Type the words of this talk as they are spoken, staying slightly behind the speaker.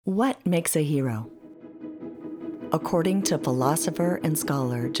What makes a hero? According to philosopher and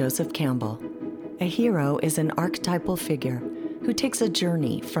scholar Joseph Campbell, a hero is an archetypal figure who takes a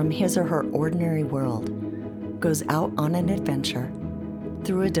journey from his or her ordinary world, goes out on an adventure,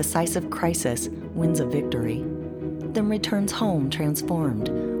 through a decisive crisis wins a victory, then returns home transformed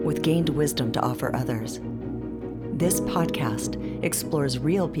with gained wisdom to offer others. This podcast explores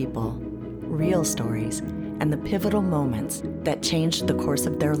real people, real stories, and the pivotal moments that changed the course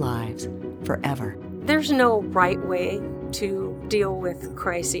of their lives forever. There's no right way to deal with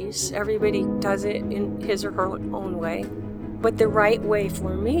crises. Everybody does it in his or her own way. But the right way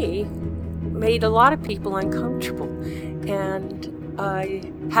for me made a lot of people uncomfortable. And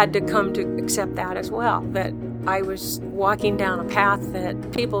I had to come to accept that as well, that I was walking down a path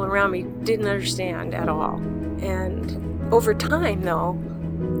that people around me didn't understand at all. And over time, though,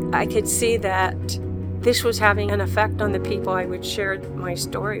 I could see that this was having an effect on the people I would share my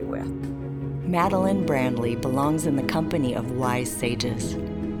story with. Madeleine Brandli belongs in the company of wise sages.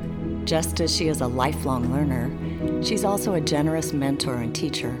 Just as she is a lifelong learner, she's also a generous mentor and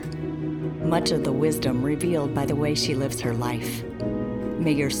teacher. Much of the wisdom revealed by the way she lives her life.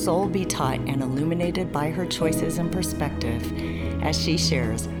 May your soul be taught and illuminated by her choices and perspective as she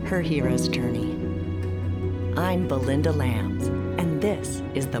shares her hero's journey. I'm Belinda Lambs, and this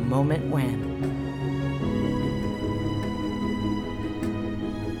is The Moment When.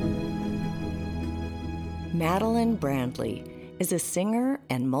 Madeleine Brandli is a singer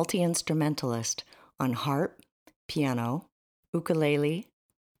and multi-instrumentalist on harp, piano, ukulele,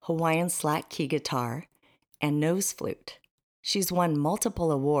 Hawaiian slack key guitar, and nose flute. She's won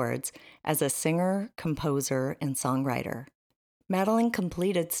multiple awards as a singer, composer, and songwriter. Madeleine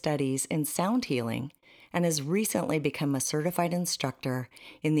completed studies in sound healing and has recently become a certified instructor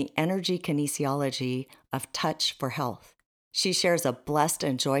in the energy kinesiology of touch for health. She shares a blessed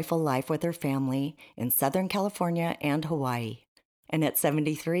and joyful life with her family in Southern California and Hawaii. And at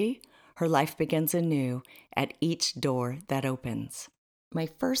 73, her life begins anew at each door that opens. My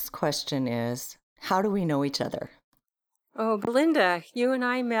first question is, how do we know each other? Oh, Belinda, you and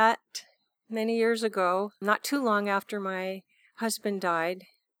I met many years ago, not too long after my husband died.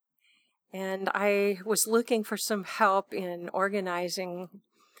 And I was looking for some help in organizing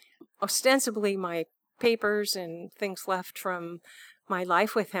ostensibly my papers and things left from my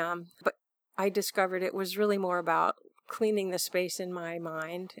life with him. But I discovered it was really more about cleaning the space in my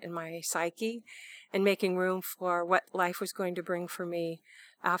mind and my psyche and making room for what life was going to bring for me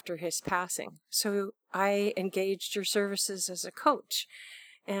after his passing. So I engaged your services as a coach,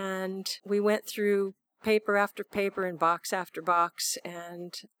 and we went through paper after paper and box after box,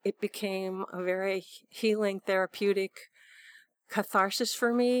 and it became a very healing, therapeutic catharsis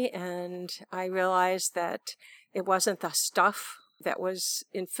for me. And I realized that it wasn't the stuff that was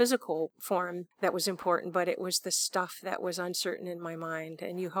in physical form that was important, but it was the stuff that was uncertain in my mind.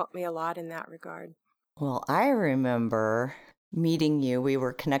 And you helped me a lot in that regard. Well, I remember meeting you. We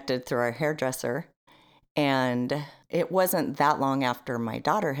were connected through our hairdresser, and it wasn't that long after my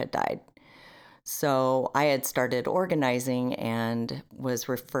daughter had died. So I had started organizing and was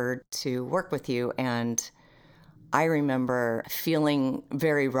referred to work with you. And I remember feeling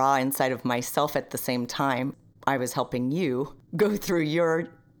very raw inside of myself at the same time. I was helping you go through your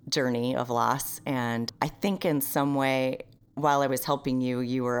journey of loss. And I think in some way, while I was helping you,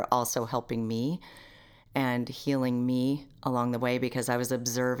 you were also helping me and healing me along the way, because I was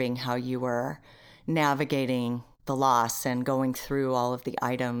observing how you were navigating the loss and going through all of the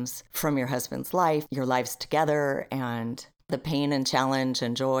items from your husband's life, your lives together, and the pain and challenge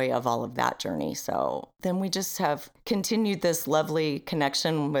and joy of all of that journey. So then we just have continued this lovely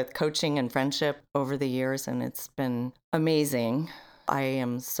connection with coaching and friendship over the years, and it's been amazing. I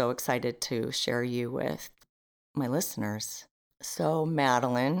am so excited to share you with my listeners. So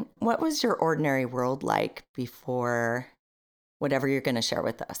Madeleine, what was your ordinary world like before whatever you're going to share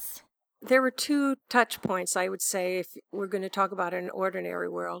with us? There were two touch points, I would say, if we're going to talk about an ordinary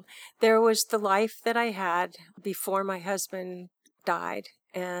world. There was the life that I had before my husband died,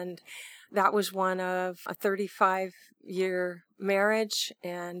 and that was one of a 35-year marriage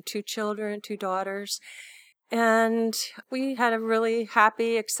and 2 children, 2 daughters. And we had a really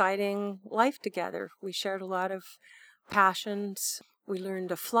happy, exciting life together. We shared a lot of passions. We learned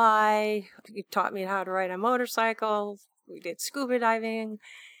to fly. He taught me how to ride a motorcycle. We did scuba diving.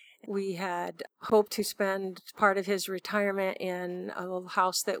 We had hoped to spend part of his retirement in a little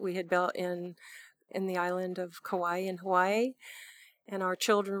house that we had built in the island of Kauai in Hawaii. And our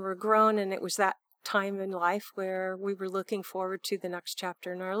children were grown, and it was that time in life where we were looking forward to the next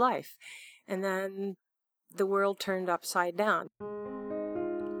chapter in our life. And then the world turned upside down.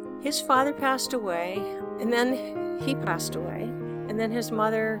 His father passed away, and then he passed away. And then his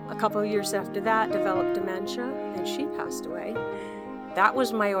mother, a couple of years after that, developed dementia, and she passed away. That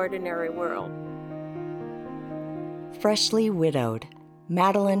was my ordinary world. Freshly widowed,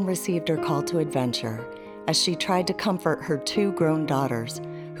 Madeleine received her call to adventure as she tried to comfort her 2 grown daughters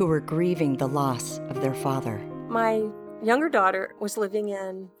who were grieving the loss of their father. My younger daughter was living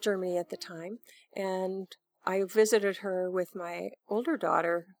in Germany at the time, and I visited her with my older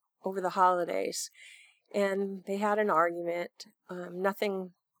daughter over the holidays, and they had an argument,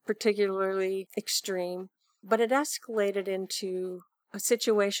 nothing particularly extreme, but it escalated into a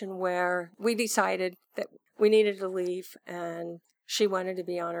situation where we decided that we needed to leave and she wanted to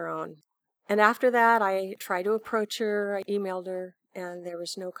be on her own. And after that, I tried to approach her, I emailed her, and there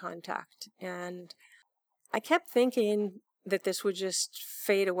was no contact. And I kept thinking that this would just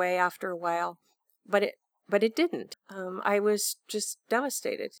fade away after a while, but it didn't. I was just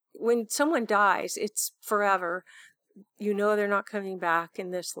devastated. When someone dies, it's forever. You know they're not coming back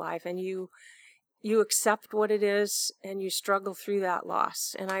in this life, and you accept what it is, and you struggle through that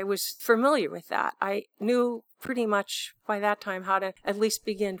loss. And I was familiar with that. I knew pretty much by that time how to at least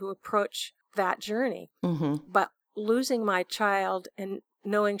begin to approach that journey. Mm-hmm. But losing my child and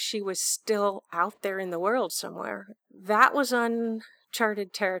knowing she was still out there in the world somewhere, that was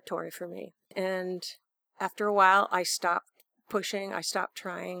uncharted territory for me. And after a while, I stopped pushing, I stopped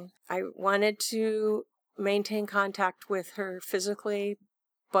trying. I wanted to maintain contact with her physically,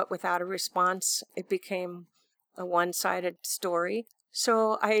 but without a response, it became a one-sided story.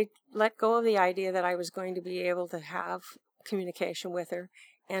 So I let go of the idea that I was going to be able to have communication with her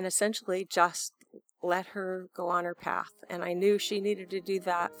and essentially just let her go on her path. And I knew she needed to do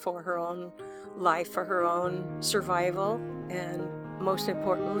that for her own life, for her own survival, and most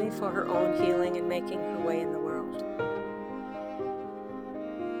importantly, for her own healing and making her way in the world.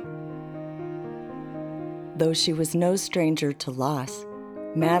 Though she was no stranger to loss,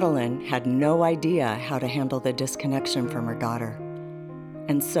 Madeleine had no idea how to handle the disconnection from her daughter.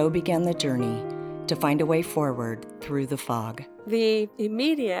 And so began the journey to find a way forward through the fog. The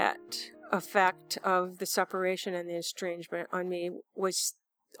immediate effect of the separation and the estrangement on me was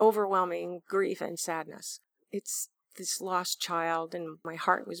overwhelming grief and sadness. It's this lost child, and my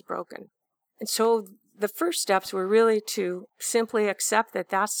heart was broken. And so the first steps were really to simply accept that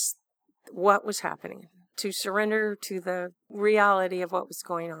that's what was happening, to surrender to the reality of what was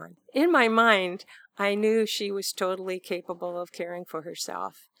going on. In my mind, I knew she was totally capable of caring for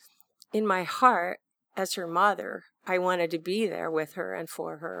herself. In my heart, as her mother, I wanted to be there with her and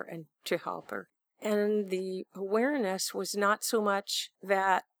for her and to help her. And the awareness was not so much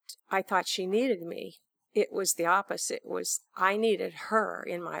that I thought she needed me. It was the opposite. It was I needed her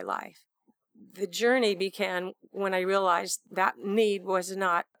in my life. The journey began when I realized that need was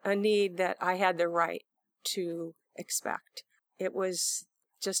not a need that I had the right to expect. It was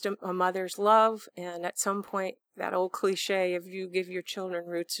just a mother's love, and at some point, that old cliche of you give your children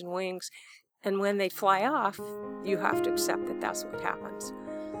roots and wings, and when they fly off, you have to accept that that's what happens.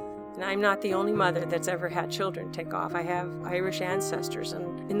 And I'm not the only mother that's ever had children take off. I have Irish ancestors,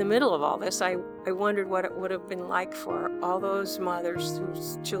 and in the middle of all this, I wondered what it would have been like for all those mothers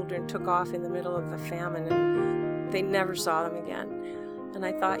whose children took off in the middle of the famine, and they never saw them again. And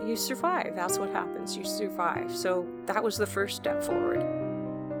I thought, you survive. That's what happens. You survive. So that was the first step forward.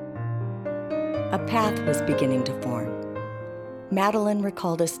 A path was beginning to form. Madeleine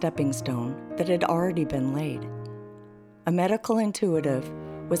recalled a stepping stone that had already been laid. A medical intuitive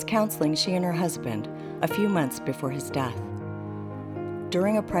was counseling she and her husband a few months before his death.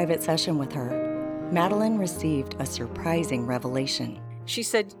 During a private session with her, Madeleine received a surprising revelation. She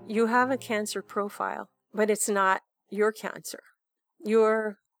said, you have a cancer profile, but it's not your cancer.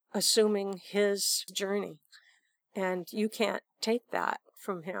 You're assuming his journey, and you can't take that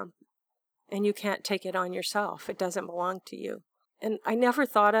from him, and you can't take it on yourself. It doesn't belong to you. And I never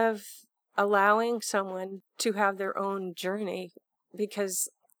thought of allowing someone to have their own journey because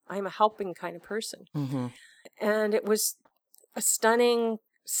I'm a helping kind of person. Mm-hmm. And it was a stunning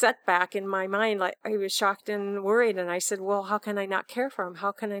setback in my mind. Like, I was shocked and worried, and I said, well, how can I not care for him?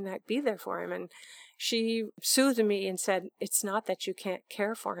 How can I not be there for him? And she soothed me and said, it's not that you can't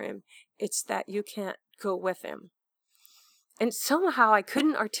care for him, it's that you can't go with him. And somehow I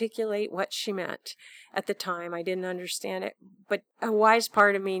couldn't articulate what she meant at the time. I didn't understand it. But a wise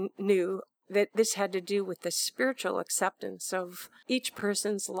part of me knew that this had to do with the spiritual acceptance of each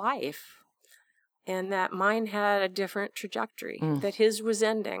person's life. And that mine had a different trajectory, that his was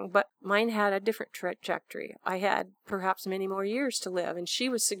ending, but mine had a different trajectory. I had perhaps many more years to live. And she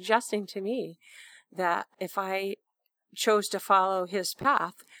was suggesting to me that if I chose to follow his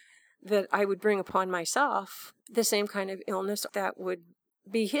path, that I would bring upon myself the same kind of illness that would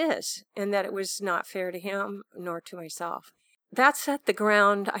be his, and that it was not fair to him nor to myself. That set the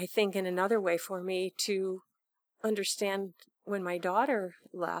ground, I think, in another way for me to understand when my daughter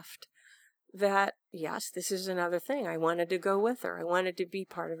left that, yes, this is another thing. I wanted to go with her. I wanted to be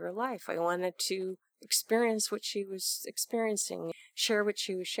part of her life. I wanted to experience what she was experiencing, share what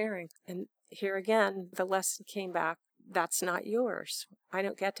she was sharing. And here again, the lesson came back. That's not yours. I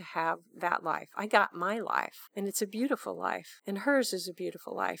don't get to have that life. I got my life, and it's a beautiful life, and hers is a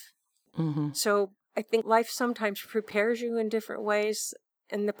beautiful life. Mm-hmm. So I think life sometimes prepares you in different ways.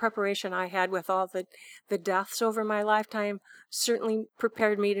 And the preparation I had with all the deaths over my lifetime certainly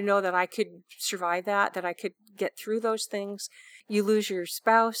prepared me to know that I could survive that I could get through those things. You lose your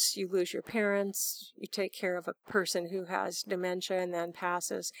spouse, you lose your parents, you take care of a person who has dementia and then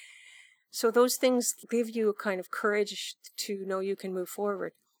passes. So those things give you a kind of courage to know you can move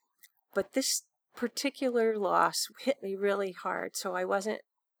forward. But this particular loss hit me really hard, so I wasn't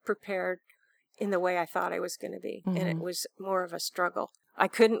prepared in the way I thought I was going to be. Mm-hmm. And it was more of a struggle. I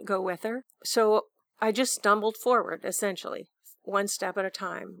couldn't go with her, so I just stumbled forward, essentially, one step at a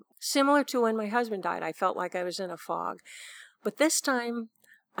time. Similar to when my husband died, I felt like I was in a fog. But this time,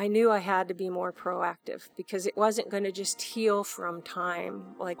 I knew I had to be more proactive because it wasn't going to just heal from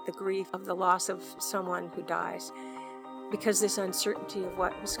time, like the grief of the loss of someone who dies. Because this uncertainty of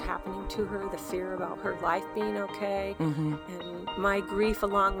what was happening to her, the fear about her life being okay, Mm-hmm. and my grief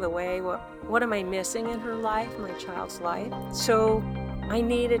along the way, what am I missing in her life, my child's life? So I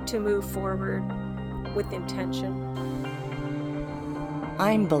needed to move forward with intention.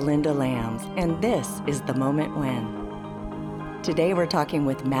 I'm Belinda Lambs, and this is The Moment When. Today we're talking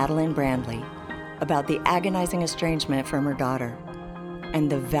with Madeleine Brandli about the agonizing estrangement from her daughter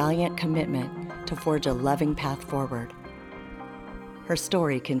and the valiant commitment to forge a loving path forward. Her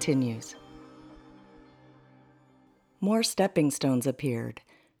story continues. More stepping stones appeared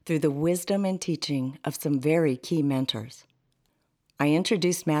through the wisdom and teaching of some very key mentors. I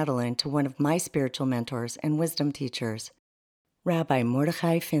introduced Madeleine to one of my spiritual mentors and wisdom teachers, Rabbi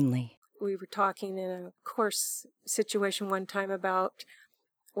Mordechai Finley. We were talking in a course situation one time about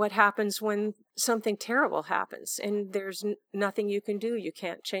what happens when something terrible happens and there's nothing you can do. You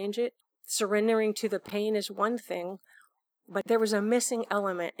can't change it. Surrendering to the pain is one thing, but there was a missing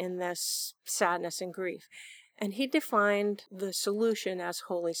element in this sadness and grief. And he defined the solution as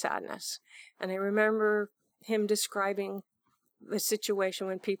holy sadness. And I remember him describing the situation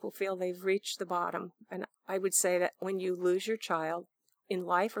when people feel they've reached the bottom. And I would say that when you lose your child in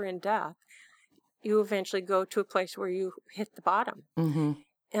life or in death, you eventually go to a place where you hit the bottom. Mm-hmm.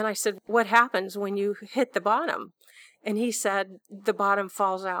 And I said, what happens when you hit the bottom? And he said, the bottom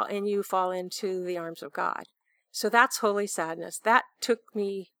falls out and you fall into the arms of God. So that's holy sadness. That took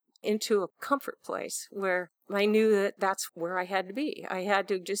me into a comfort place where I knew that that's where I had to be. I had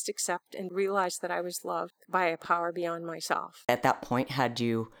to just accept and realize that I was loved by a power beyond myself. At that point, had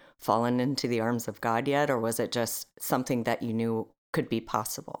you fallen into the arms of God yet, or was it just something that you knew could be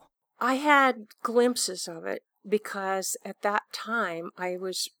possible? I had glimpses of it because at that time I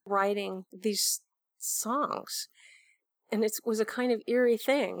was writing these songs. And it was a kind of eerie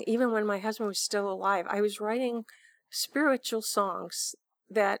thing. Even when my husband was still alive, I was writing spiritual songs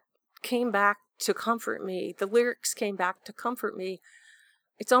that came back to comfort me. The lyrics came back to comfort me.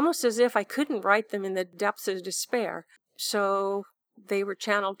 It's almost as if I couldn't write them in the depths of despair. So they were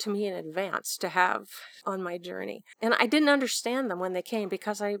channeled to me in advance to have on my journey. And I didn't understand them when they came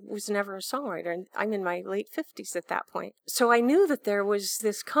because I was never a songwriter. And I'm in my late 50s at that point. So I knew that there was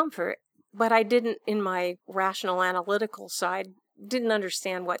this comfort, but I didn't, in my rational analytical side, didn't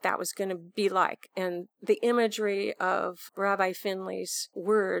understand what that was going to be like. And the imagery of Rabbi Finley's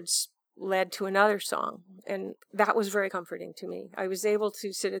words led to another song. And that was very comforting to me. I was able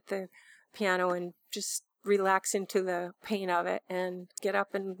to sit at the piano and just relax into the pain of it and get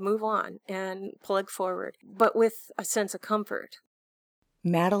up and move on and plug forward, but with a sense of comfort.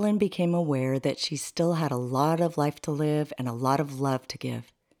 Madeleine became aware that she still had a lot of life to live and a lot of love to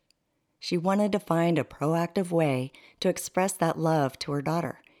give. She wanted to find a proactive way to express that love to her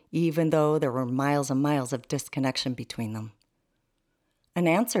daughter, even though there were miles and miles of disconnection between them. An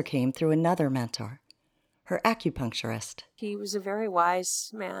answer came through another mentor, her acupuncturist. He was a very wise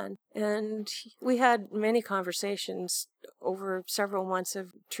man, and we had many conversations over several months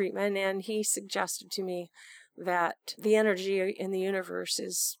of treatment, and he suggested to me that the energy in the universe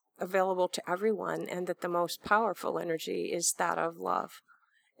is available to everyone, and that the most powerful energy is that of love.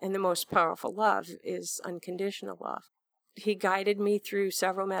 And the most powerful love is unconditional love. He guided me through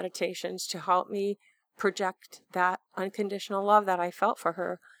several meditations to help me project that unconditional love that I felt for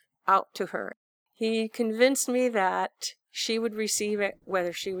her out to her. He convinced me that she would receive it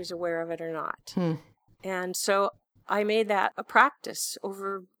whether she was aware of it or not. And so I made that a practice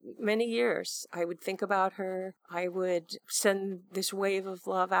over many years. I would think about her. I would send this wave of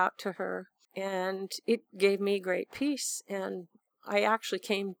love out to her. And it gave me great peace. And I actually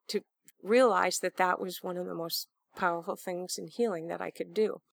came to realize that that was one of the most powerful things in healing that I could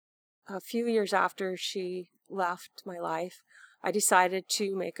do. A few years after she left my life, I decided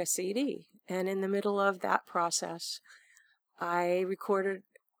to make a CD. And in the middle of that process, I recorded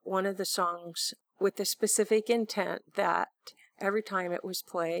one of the songs with the specific intent that every time it was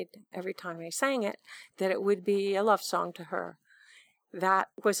played, every time I sang it, that it would be a love song to her. That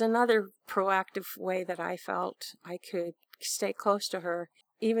was another proactive way that I felt I could stay close to her,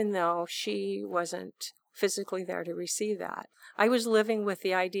 even though she wasn't physically there to receive that. I was living with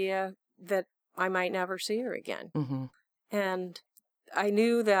the idea that I might never see her again. Mm-hmm. And I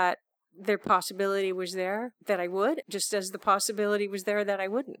knew that their possibility was there that I would, just as the possibility was there that I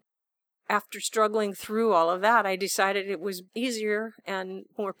wouldn't. After struggling through all of that, I decided it was easier and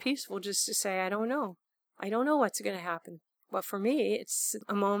more peaceful just to say, I don't know. I don't know what's going to happen. But for me, it's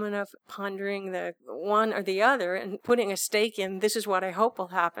a moment of pondering the one or the other and putting a stake in, this is what I hope will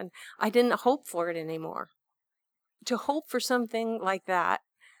happen. I didn't hope for it anymore. To hope for something like that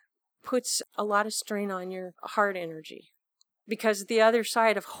puts a lot of strain on your heart energy, because the other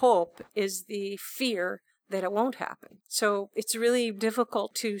side of hope is the fear that it won't happen. So it's really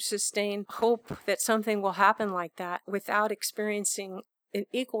difficult to sustain hope that something will happen like that without experiencing an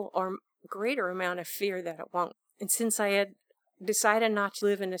equal or greater amount of fear that it won't. And since I had decided not to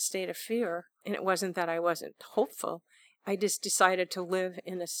live in a state of fear, and it wasn't that I wasn't hopeful, I just decided to live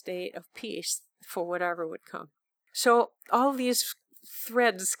in a state of peace for whatever would come. So all these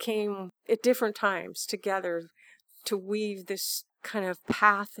threads came at different times together to weave this kind of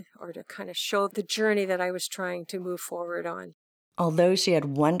path, or to kind of show the journey that I was trying to move forward on. Although she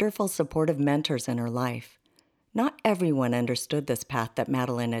had wonderful supportive mentors in her life, not everyone understood this path that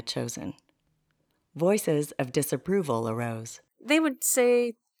Madeleine had chosen. Voices of disapproval arose. They would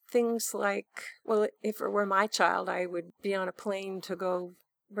say things like, well, if it were my child, I would be on a plane to go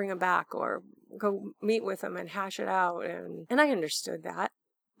bring him back or go meet with him and hash it out. And I understood that.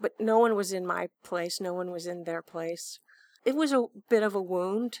 But no one was in my place. No one was in their place. It was a bit of a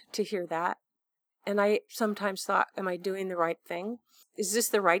wound to hear that. And I sometimes thought, am I doing the right thing? Is this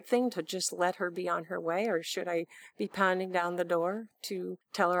the right thing to just let her be on her way? Or should I be pounding down the door to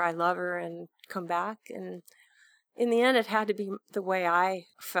tell her I love her and come back? And in the end, it had to be the way I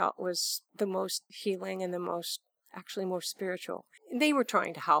felt was the most healing and the most, actually more spiritual. They were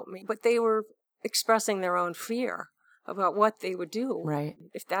trying to help me, but they were expressing their own fear about what they would do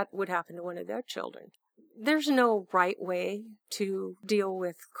if that would happen to one of their children. There's no right way to deal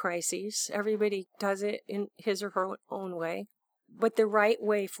with crises. Everybody does it in his or her own way. But the right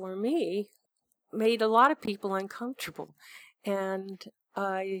way for me made a lot of people uncomfortable. And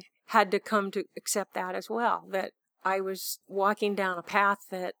I had to come to accept that as well, that I was walking down a path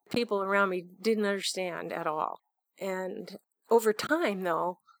that people around me didn't understand at all. And over time,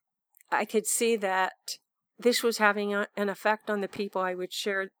 though, I could see that this was having an effect on the people I would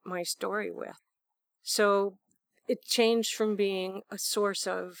share my story with. So it changed from being a source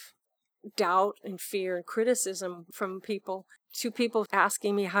of doubt and fear and criticism from people to people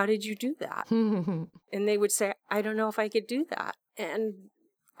asking me, how did you do that? And they would say, I don't know if I could do that. And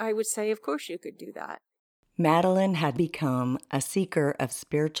I would say, of course you could do that. Madeleine had become a seeker of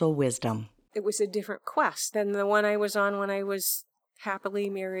spiritual wisdom. It was a different quest than the one I was on when I was happily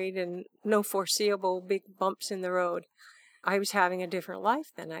married and no foreseeable big bumps in the road. I was having a different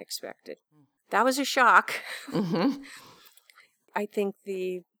life than I expected. That was a shock. Mm-hmm. I think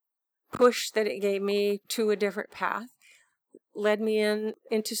the push that it gave me to a different path led me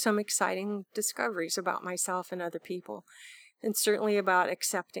into some exciting discoveries about myself and other people, and certainly about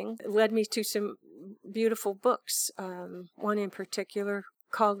accepting. It led me to some beautiful books, one in particular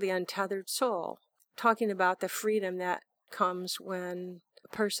called The Untethered Soul, talking about the freedom that comes when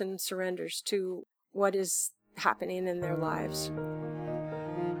a person surrenders to what is happening in their lives.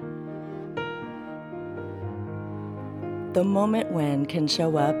 The moment when can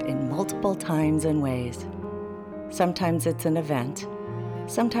show up in multiple times and ways. Sometimes it's an event.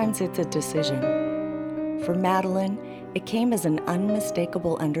 Sometimes it's a decision. For Madeleine, it came as an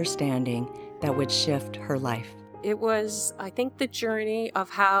unmistakable understanding that would shift her life. It was, I think, the journey of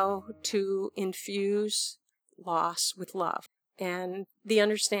how to infuse loss with love, and the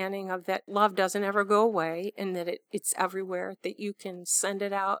understanding of that love doesn't ever go away, and that it's everywhere, that you can send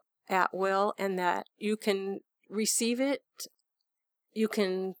it out at will, and that you can receive it you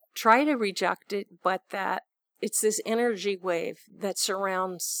can try to reject it, but that it's this energy wave that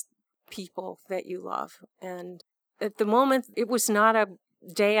surrounds people that you love. And at the moment, it was not a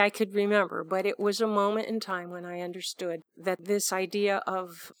day I could remember, but it was a moment in time when I understood that this idea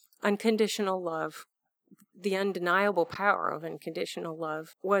of unconditional love, the undeniable power of unconditional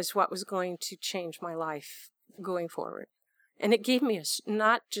love, was what was going to change my life going forward. And it gave me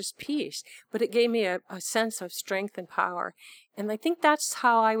not just peace, but it gave me a sense of strength and power. And I think that's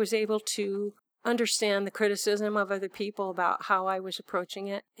how I was able to understand the criticism of other people about how I was approaching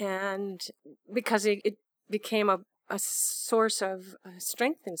it. And because it became a source of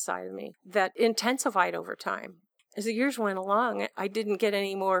strength inside of me that intensified over time. As the years went along, I didn't get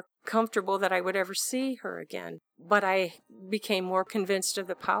any more comfortable that I would ever see her again, but I became more convinced of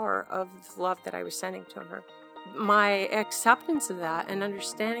the power of the love that I was sending to her. My acceptance of that and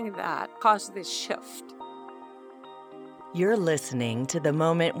understanding of that caused this shift. You're listening to The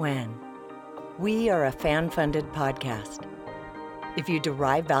Moment When. We are a fan-funded podcast. If you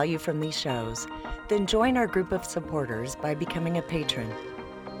derive value from these shows, then join our group of supporters by becoming a patron.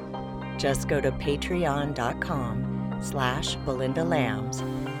 Just go to patreon.com/Belinda Lambs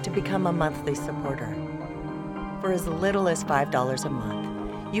to become a monthly supporter. For as little as $5 a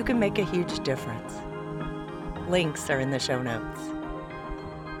month, you can make a huge difference. Links are in the show notes.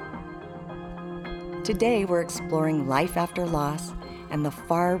 Today, we're exploring life after loss and the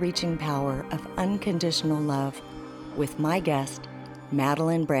far-reaching power of unconditional love with my guest,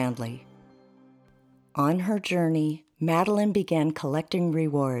 Madeleine Brandli. On her journey, Madeleine began collecting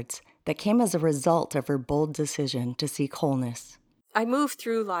rewards that came as a result of her bold decision to seek wholeness. I moved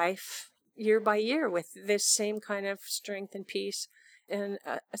through life year by year with this same kind of strength and peace and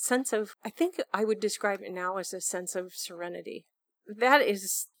a sense of, I think I would describe it now as a sense of serenity. That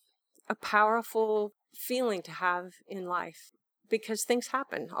is a powerful feeling to have in life because things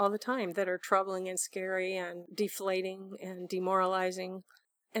happen all the time that are troubling and scary and deflating and demoralizing.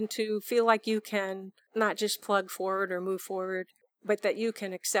 And to feel like you can not just plug forward or move forward, but that you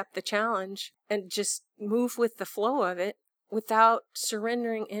can accept the challenge and just move with the flow of it without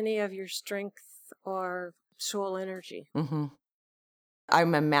surrendering any of your strength or soul energy. Mm-hmm.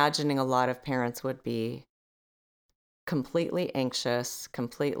 I'm imagining a lot of parents would be completely anxious,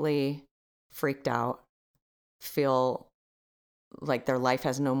 completely freaked out, feel like their life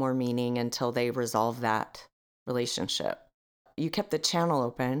has no more meaning until they resolve that relationship. You kept the channel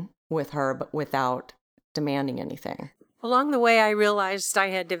open with her, but without demanding anything. Along the way, I realized I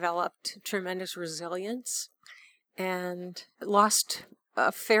had developed tremendous resilience and lost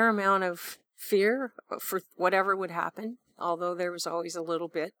a fair amount of fear for whatever would happen, although there was always a little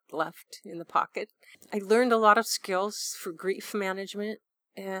bit left in the pocket. I learned a lot of skills for grief management,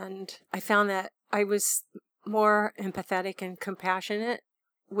 and I found that I was more empathetic and compassionate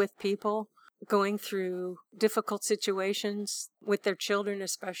with people going through difficult situations, with their children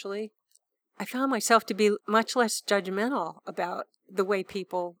especially. I found myself to be much less judgmental about the way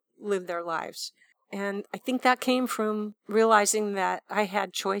people live their lives. And I think that came from realizing that I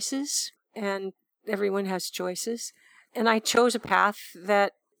had choices, and everyone has choices. And I chose a path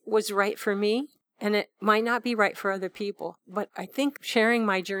that was right for me, and it might not be right for other people. But I think sharing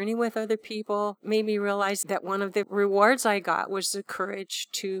my journey with other people made me realize that one of the rewards I got was the courage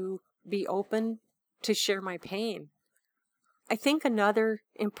to be open to share my pain. I think another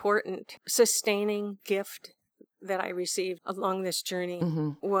important sustaining gift that I received along this journey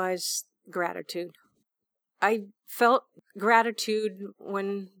was gratitude. I felt gratitude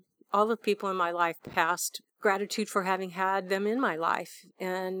when all the people in my life passed, gratitude for having had them in my life.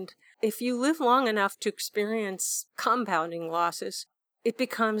 And if you live long enough to experience compounding losses, it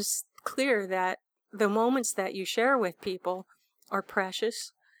becomes clear that the moments that you share with people are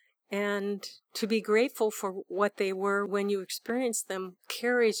precious. And to be grateful for what they were when you experienced them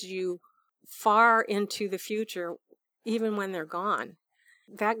carries you far into the future, even when they're gone.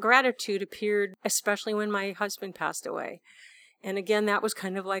 That gratitude appeared especially when my husband passed away. And again, that was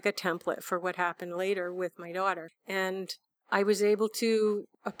kind of like a template for what happened later with my daughter. And I was able to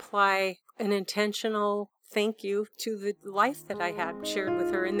apply an intentional thank you to the life that I had shared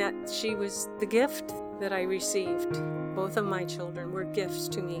with her, and that she was the gift that I received. Both of my children were gifts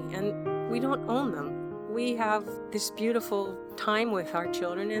to me, and we don't own them. We have this beautiful time with our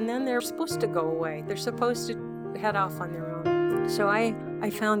children, and then they're supposed to go away. They're supposed to head off on their own. So I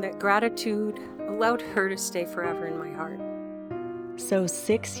found that gratitude allowed her to stay forever in my heart. So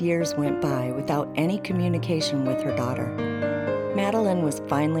 6 years went by without any communication with her daughter. Madeleine was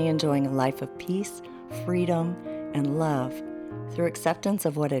finally enjoying a life of peace, freedom, and love through acceptance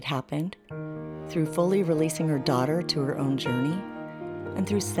of what had happened, through fully releasing her daughter to her own journey, and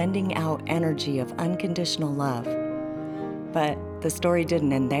through sending out energy of unconditional love. But the story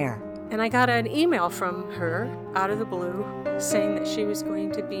didn't end there. And I got an email from her out of the blue saying that she was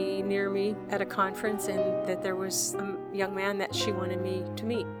going to be near me at a conference and that there was a young man that she wanted me to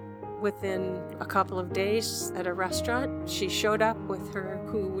meet. Within a couple of days at a restaurant, she showed up with her,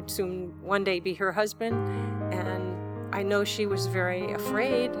 who would soon one day be her husband, and I know she was very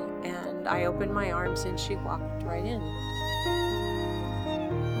afraid, and I opened my arms and she walked right in.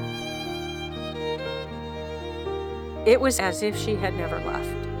 It was as if she had never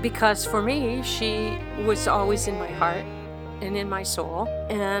left, because for me, she was always in my heart and in my soul,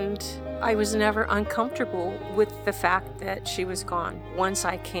 and I was never uncomfortable with the fact that she was gone once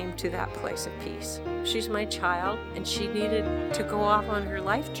I came to that place of peace. She's my child, and she needed to go off on her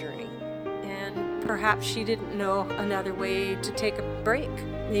life journey, and perhaps she didn't know another way to take a break.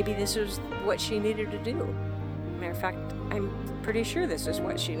 Maybe this was what she needed to do. Matter of fact, I'm pretty sure this is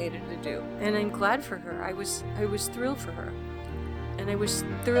what she needed to do. And I'm glad for her. I was thrilled for her. And I was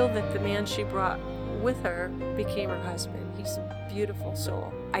thrilled that the man she brought with her became her husband. He's a beautiful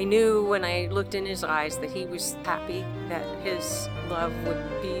soul. I knew when I looked in his eyes that he was happy that his love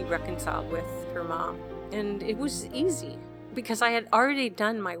would be reconciled with her mom. And it was easy because I had already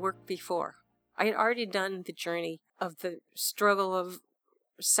done my work before. I had already done the journey of the struggle of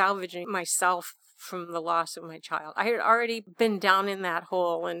salvaging myself from the loss of my child. I had already been down in that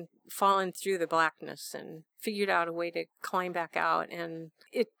hole and fallen through the blackness and figured out a way to climb back out. And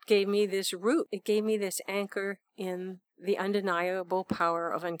it gave me this root. It gave me this anchor in the undeniable power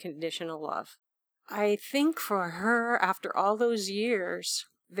of unconditional love. I think for her, after all those years,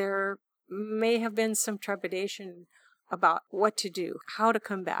 there may have been some trepidation about what to do, how to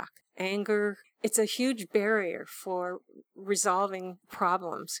come back. Anger, it's a huge barrier for resolving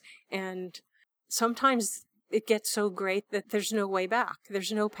problems. And sometimes it gets so great that there's no way back.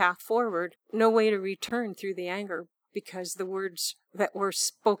 There's no path forward, no way to return through the anger because the words that were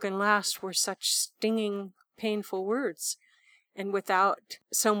spoken last were such stinging, painful words. And without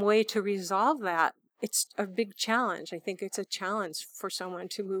some way to resolve that, it's a big challenge. I think it's a challenge for someone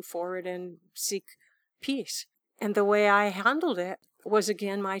to move forward and seek peace. And the way I handled it was,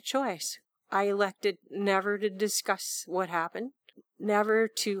 again, my choice. I elected never to discuss what happened, never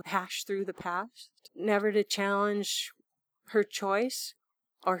to hash through the past, never to challenge her choice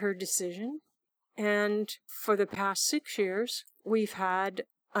or her decision. And for the past 6 years, we've had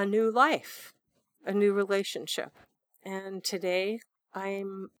a new life, a new relationship. And today,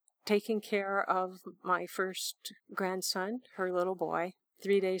 I'm taking care of my first grandson, her little boy,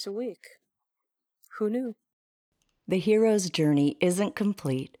 3 days a week. Who knew? The hero's journey isn't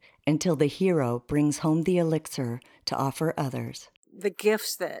complete until the hero brings home the elixir to offer others. The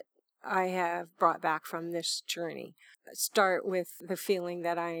gifts that I have brought back from this journey start with the feeling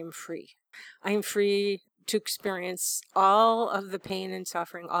that I am free. I am free to experience all of the pain and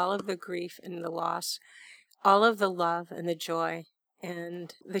suffering, all of the grief and the loss, all of the love and the joy,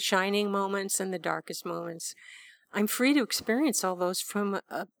 and the shining moments and the darkest moments. I'm free to experience all those from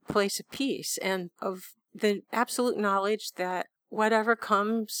a place of peace and of the absolute knowledge that whatever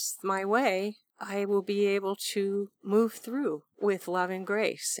comes my way, I will be able to move through with love and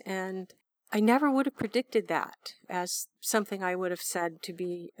grace. And I never would have predicted that as something I would have said to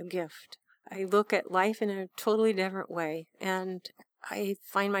be a gift. I look at life in a totally different way, and I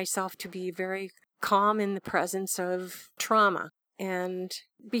find myself to be very calm in the presence of trauma. And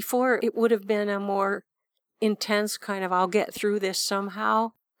before, it would have been a more intense kind of I'll get through this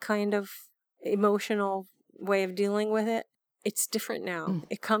somehow kind of emotional way of dealing with it. It's different now.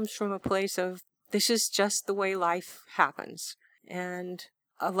 It comes from a place of this is just the way life happens. And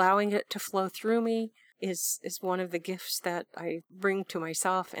allowing it to flow through me is one of the gifts that I bring to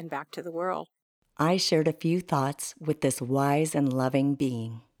myself and back to the world. I shared a few thoughts with this wise and loving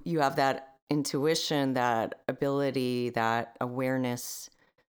being. You have that intuition, that ability, that awareness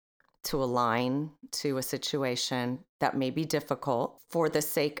to align to a situation that may be difficult for the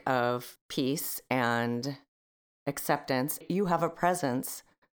sake of peace and acceptance. You have a presence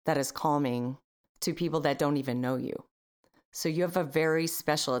that is calming to people that don't even know you. So you have a very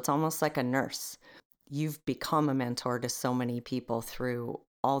special, it's almost like a nurse. You've become a mentor to so many people through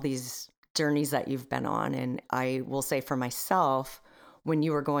all these journeys that you've been on. And I will say for myself, when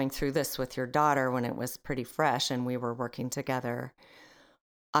you were going through this with your daughter, when it was pretty fresh and we were working together,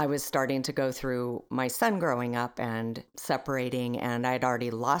 I was starting to go through my son growing up and separating, and I'd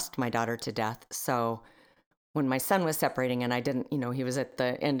already lost my daughter to death. So when my son was separating and I didn't, he was at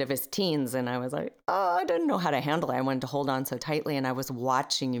the end of his teens and I was like, oh, I didn't know how to handle it. I wanted to hold on so tightly, and I was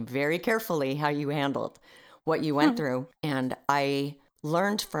watching you very carefully how you handled what you went through. And I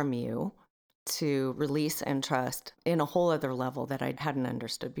learned from you to release and trust in a whole other level that I hadn't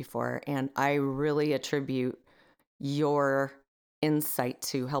understood before. And I really attribute your insight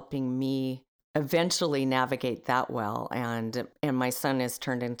to helping me eventually navigate that well. And my son has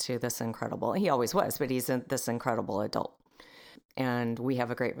turned into this incredible, he always was, but he's this incredible adult. And we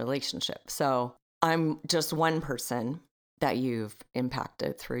have a great relationship. So I'm just one person that you've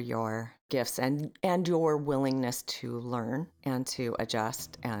impacted through your gifts and your willingness to learn and to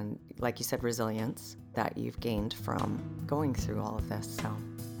adjust, and like you said, resilience that you've gained from going through all of this. So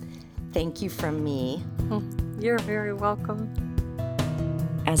thank you from me. You're very welcome.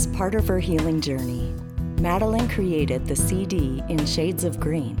 As part of her healing journey, Madeleine created the CD In Shades of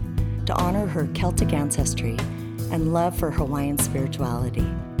Green to honor her Celtic ancestry and love for Hawaiian spirituality.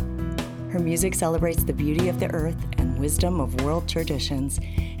 Her music celebrates the beauty of the earth and wisdom of world traditions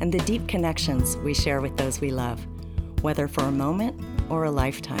and the deep connections we share with those we love, whether for a moment or a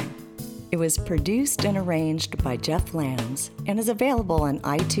lifetime. It was produced and arranged by Jeff Lambs and is available on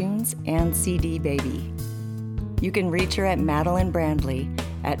iTunes and CD Baby. You can reach her at Madeleine Brandli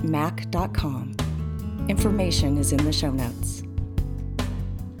at mac.com. Information is in the show notes.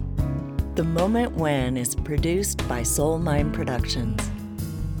 The Moment When is produced by Soul Mine Productions.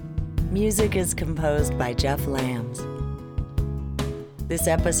 Music is composed by Jeff Lambs. This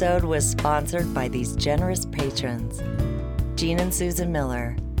episode was sponsored by these generous patrons, Jean and Susan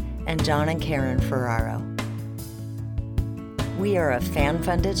Miller, and John and Karen Ferraro. We are a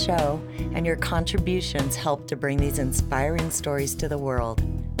fan-funded show, and your contributions help to bring these inspiring stories to the world.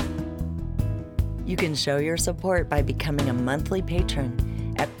 You can show your support by becoming a monthly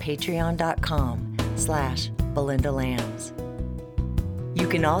patron at patreon.com/Belinda Lambs. You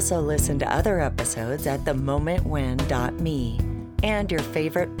can also listen to other episodes at themomentwhen.me and your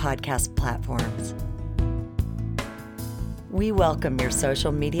favorite podcast platforms. We welcome your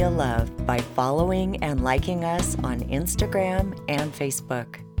social media love by following and liking us on Instagram and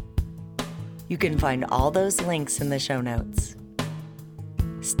Facebook. You can find all those links in the show notes.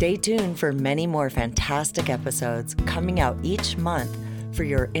 Stay tuned for many more fantastic episodes coming out each month for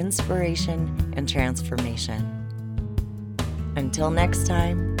your inspiration and transformation. Until next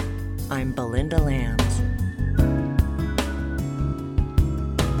time, I'm Belinda Lambs.